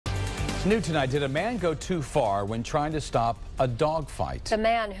New tonight, did a man go too far when trying to stop a dog fight? The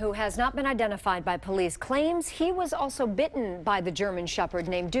man, who has not been identified by police, claims he was also bitten by the German Shepherd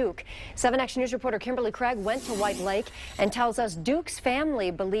named Duke. 7 Action News reporter Kimberly Craig went to White Lake and tells us Duke's family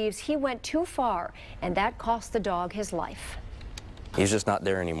believes he went too far, and that cost the dog his life. He's just not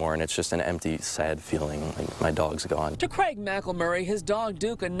there anymore, and it's just an empty, sad feeling, like my dog's gone. To Craig McElmurray, his dog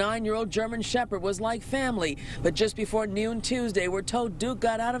Duke, a 9-year-old German Shepherd, was like family. But just before noon Tuesday, we're told Duke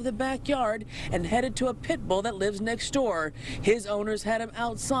got out of the backyard and headed to a pit bull that lives next door. His owners had him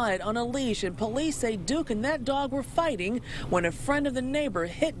outside on a leash, and police say Duke and that dog were fighting when a friend of the neighbor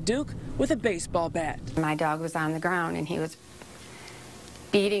hit Duke with a baseball bat. My dog was on the ground, and he was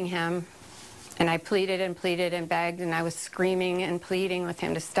beating him. And I pleaded and begged, and I was screaming and pleading with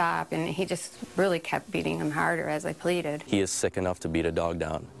him to stop, and he just really kept beating him harder as I pleaded. He is sick enough to beat a dog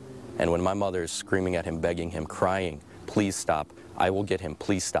down. And when my mother is screaming at him, begging him, crying, please stop, I will get him,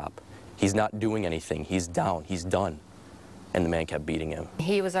 please stop. He's not doing anything, he's down, he's done. And the man kept beating him.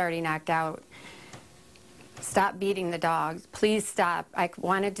 He was already knocked out. Stop beating the dogs, please stop. I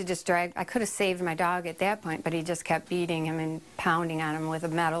wanted to just drag, I could have saved my dog at that point, but he just kept beating him and pounding on him with a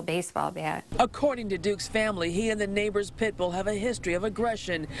metal baseball bat. According to Duke's family, he and the neighbor's pit bull have a history of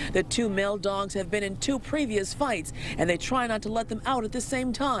aggression. The 2 male dogs have been in 2 previous fights, and they try not to let them out at the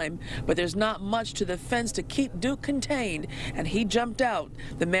same time. But there's not much to the fence to keep Duke contained, and he jumped out.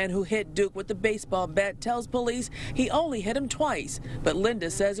 The man who hit Duke with the baseball bat tells police he only hit him twice, but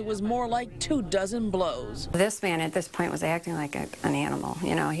Linda says it was more like 24 blows. This man at this point was acting like an animal.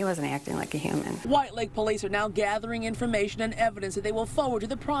 You know, he wasn't acting like a human. White Lake police are now gathering information and evidence that they will forward to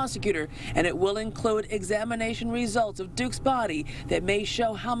the prosecutor, and it will include examination results of Duke's body that may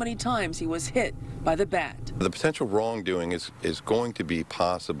show how many times he was hit by the bat. The potential wrongdoing is going to be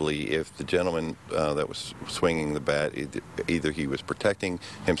possibly if the gentleman that was swinging the bat, either he was protecting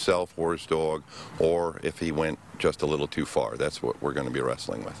himself or his dog, or if he went just a little too far. That's what we're going to be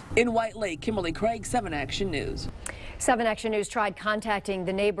wrestling with. In White Lake, Kimberly Craig, 7 Action News. 7 Action News tried contacting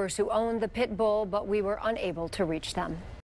the neighbors who owned the pit bull, but we were unable to reach them.